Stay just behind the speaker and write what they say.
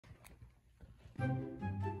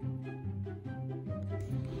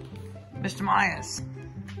Mr. Myers,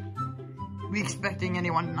 we expecting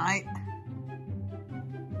anyone tonight?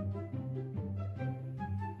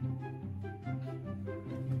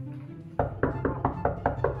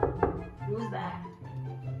 Who's that?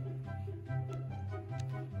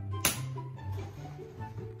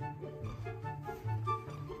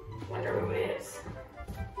 Wonder who it is.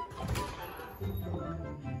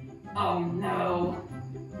 Oh no.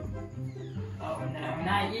 Oh no,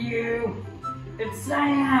 not you. It's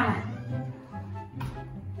Sam.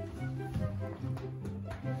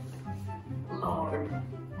 Lord,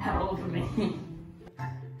 help me.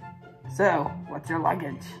 So, what's your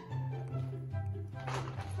luggage?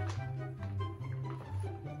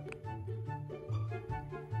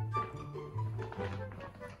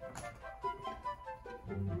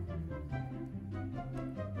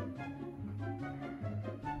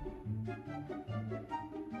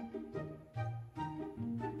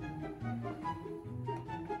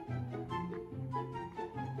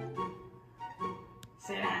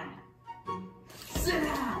 Sit down. Sit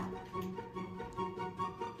down.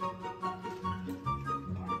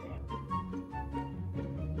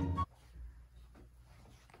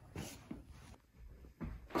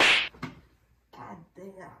 God damn.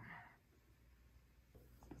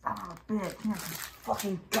 Oh, bitch. Here's some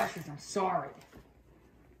fucking gushers. I'm sorry.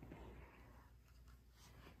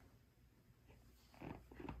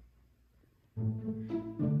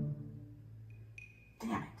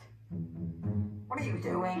 Damn it. What are you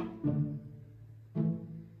doing?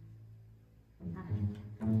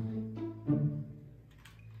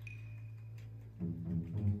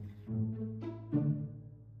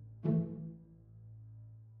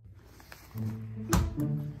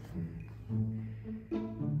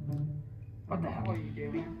 What the hell are you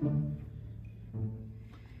doing?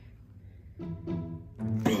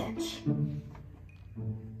 Bitch!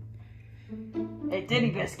 Hey,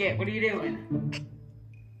 Titty Biscuit, what are you doing?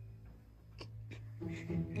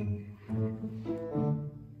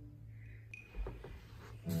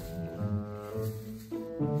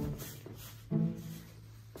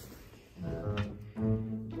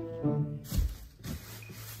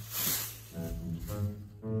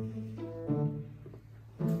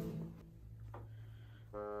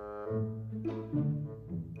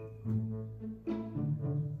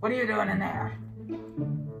 What are you doing in there?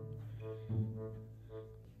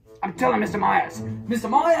 I'm telling Mr. Myers. Mr.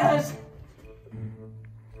 Myers!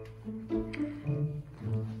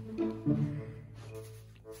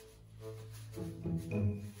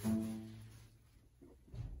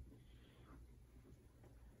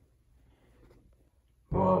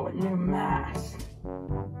 Oh, a new mask.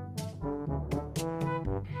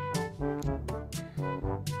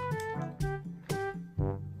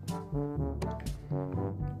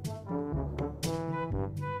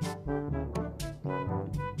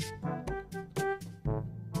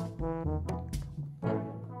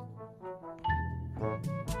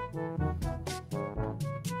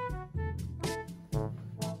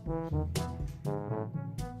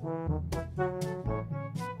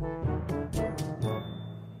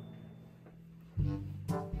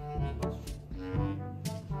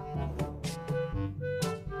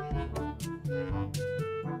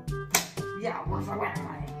 Yeah, where's my weapon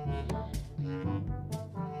money?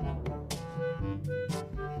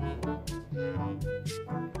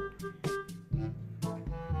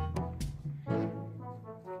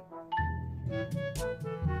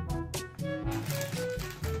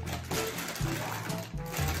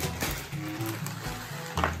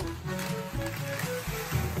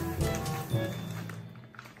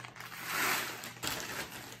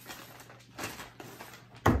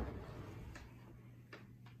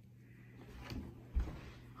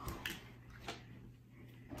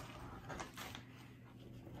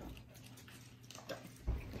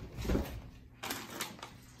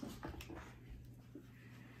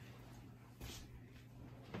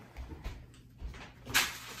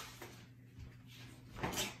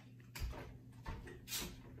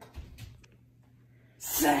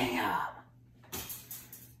 Sam!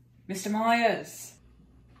 Mr. Myers!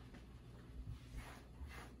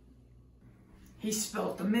 He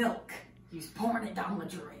spilled the milk. He's pouring it down the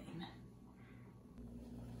drain.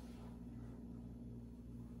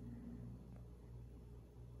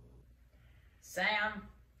 Sam,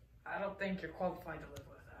 I don't think you're qualified to live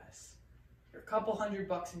with us. You're a couple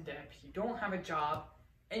 $100 in debt, you don't have a job,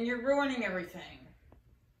 and you're ruining everything.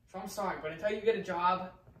 So I'm sorry, but until you get a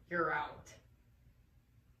job, you're out.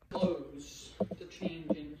 Clothes to change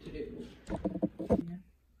into do.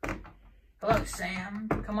 Hello, Sam.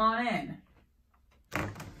 Come on in.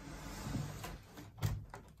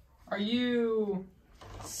 Are you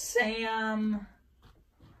Sam?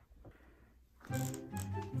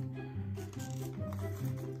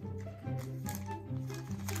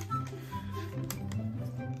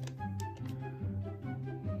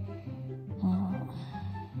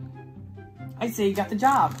 I'd say you got the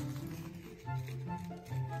job.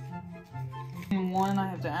 And one I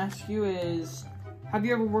have to ask you is, have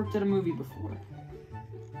you ever worked at a movie before?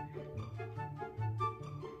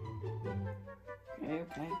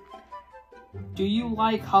 Okay. Do you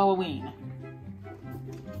like Halloween?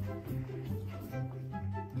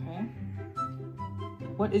 Okay.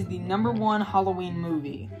 What is the #1 Halloween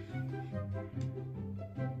movie?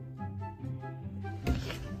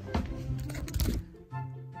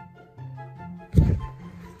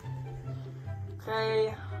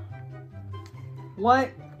 Okay.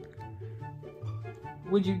 What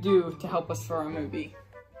would you do to help us for our movie?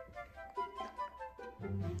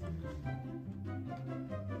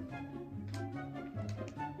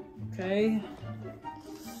 Okay.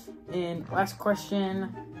 And last question,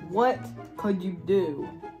 what could you do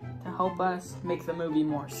to help us make the movie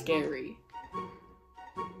more scary?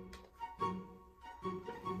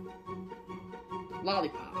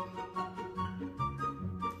 Lollipop.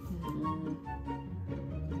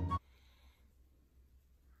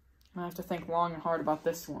 I have to think long and hard about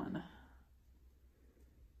this one.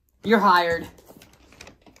 You're hired.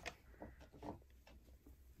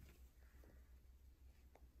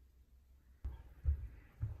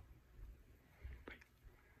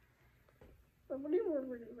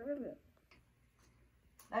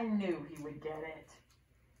 I knew he would get it.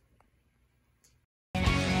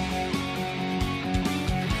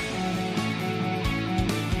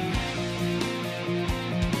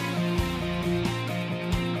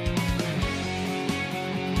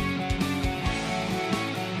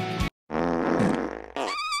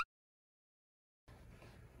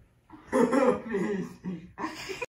 Please.